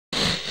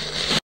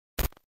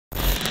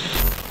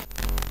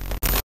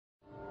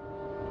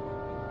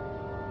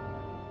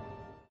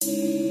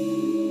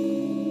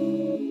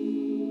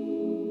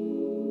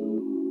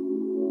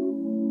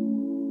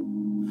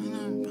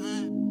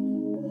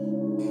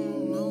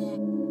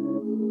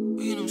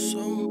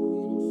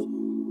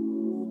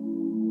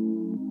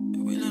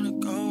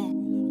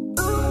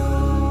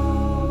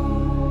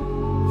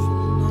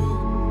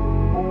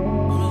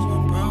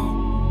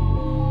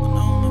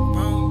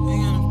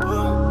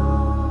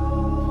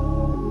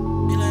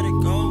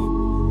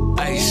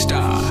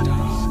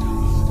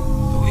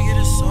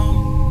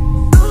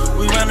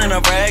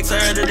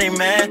they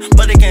mad,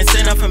 but they can't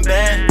say nothing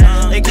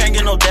bad. They can't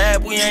get no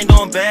dab, we ain't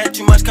doing bad.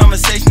 Too much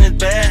conversation is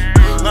bad.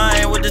 No,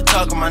 I ain't with the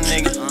talk of my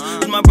nigga.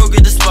 Cause my bro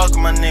get the spark of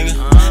my nigga.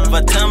 If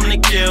I tell him to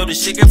kill,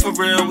 this shit get for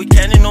real. We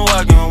can't ain't no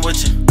arguing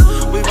with you.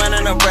 We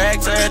running up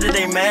racks, I heard that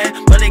they mad,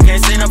 but they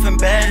can't say nothing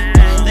bad.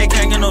 They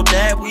can't get no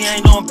dab, we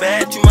ain't doing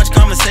bad. Too much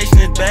conversation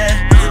is bad.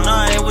 No,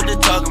 I ain't with the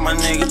talk of my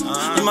nigga.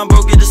 Cause my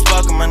bro get the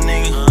spark of my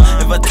nigga.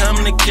 If I tell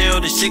him to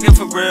kill, this shit get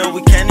for real.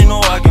 We can't ain't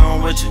no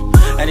arguing with you.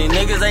 And these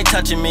niggas ain't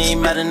touching me.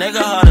 Mad a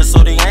nigga harder,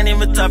 so they ain't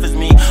even tough as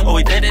me. Oh,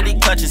 he think that he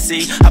clutching,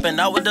 see. I been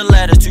out with the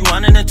ladder,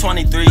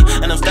 223.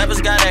 And them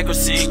steppers got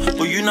accuracy.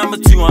 But you number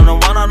 2 on the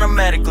one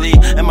automatically.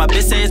 And my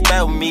bitch say it's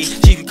bad with me.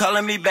 She be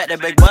calling me back,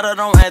 that back, but I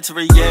don't answer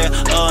it,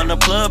 yeah. In the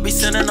club be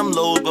sending them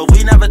loads, but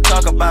we never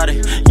talk about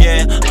it,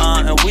 yeah.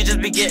 And we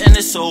just be getting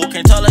it sold.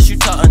 Can't tell us you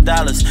talking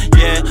dollars,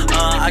 yeah.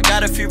 I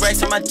got a few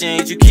racks in my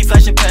jeans. You keep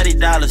flashing petty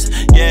dollars,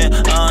 yeah.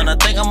 And I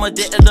think I'm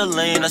addicted to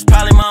lean. That's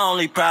probably my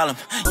only problem,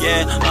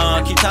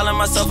 yeah. Keep telling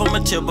myself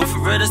I'ma chill, but for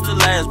real, this the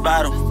last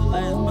bottle.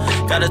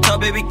 Gotta tell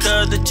baby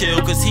cuz to chill,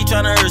 cause he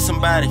tryna hurt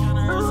somebody.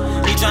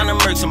 He tryna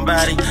murk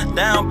somebody,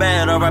 down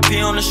bad,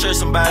 R.I.P. on the shirt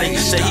somebody.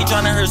 Say he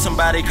tryna hurt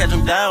somebody, catch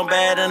him down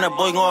bad, and that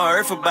boy gon'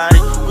 hurt for body.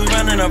 We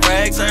running up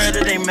rags, I heard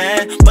that they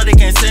mad, but they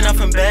can't say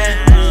nothing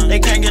bad. They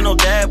can't get no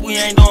dab, we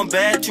ain't doing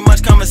bad, too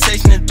much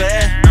conversation is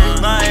bad.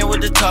 No, I ain't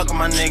with the talk of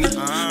my nigga,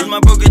 cause my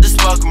bro get the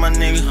spark of my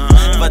nigga.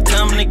 If I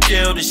tell him to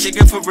kill, this shit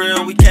get for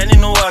real, we can't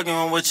ain't no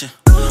arguing with you.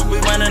 We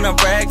running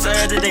up rags, I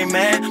heard that they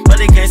mad, but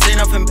they can't say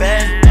nothing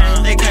bad.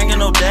 They can't get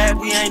no dab,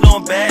 we ain't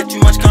doing bad, too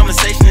much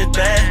conversation is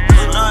bad.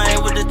 No, I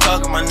ain't with the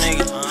talk of my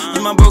nigga,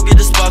 cause my bro get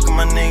the spark of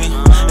my nigga.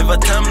 If I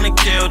tell him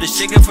to kill, this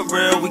shit get for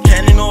real, we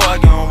can't ain't no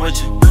arguing with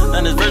you.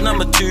 And it's verse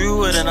number 2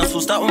 with it, I'm supposed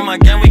to start with my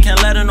gang, we can't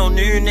let her no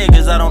new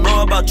niggas. I don't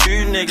know about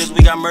you niggas,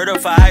 we got murder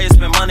for hire,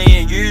 spend money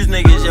and use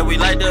niggas. Yeah, we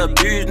like to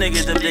abuse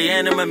niggas, if they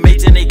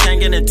MMH and they can't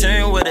get in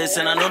tune with us.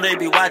 And I know they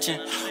be watching,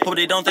 hope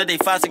they don't think they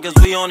foxing, cause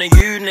we on the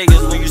you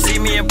niggas. When you see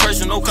me in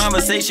person, no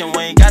conversation,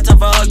 we ain't got time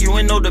for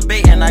arguing, no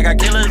debating. I got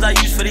killers I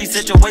use for these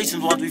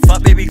situations. Once we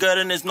fuck, baby good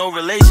and there's no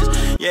relations,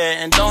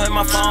 yeah. And don't hit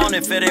my phone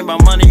if it ain't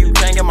about money, you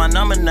can't get my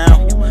number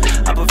now.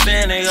 I put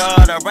fanny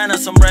hard, I ran out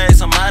some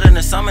rags, I'm out in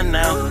the summer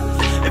now.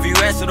 If you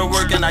ask for the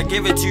work and I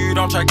give it to you,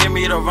 don't try give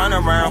me the run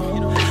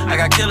around. I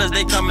got killers,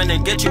 they coming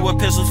and get you with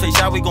pistols, face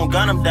out, we gon'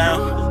 gun them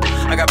down.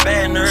 I got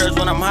bad nerves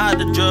when I'm high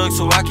to drugs,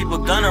 so I keep a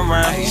gun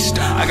around.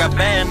 I got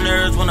bad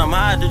nerves when I'm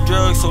high to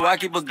drugs, so I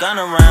keep a gun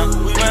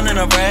around. We running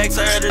up rags,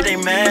 I heard that they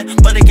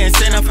mad, but they can't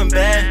say nothing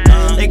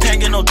bad. They can't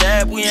get no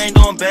dab, we ain't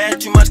doing bad,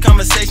 too much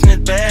conversation is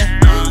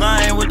bad. No,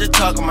 I ain't with the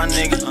talk of my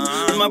nigga,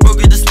 cause my bro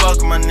get the spark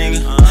of my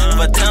nigga. If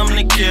I tell him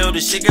to kill,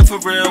 this shit get for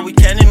real, we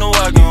can't ain't no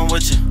arguing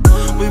with you.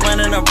 We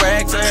running up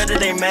rags, I heard that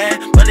they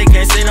mad, but they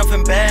can't say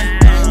nothing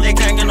bad. They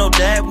can't get no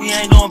dab, we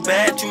ain't doing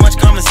bad, too much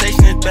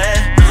conversation is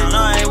bad. No,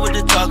 I ain't with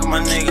the talk of my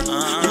nigga,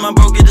 cause my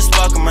bro get the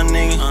spark of my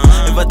nigga.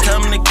 If I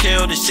tell him to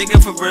kill, this shit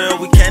get for real,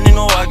 we can't ain't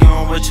no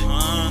arguing with you.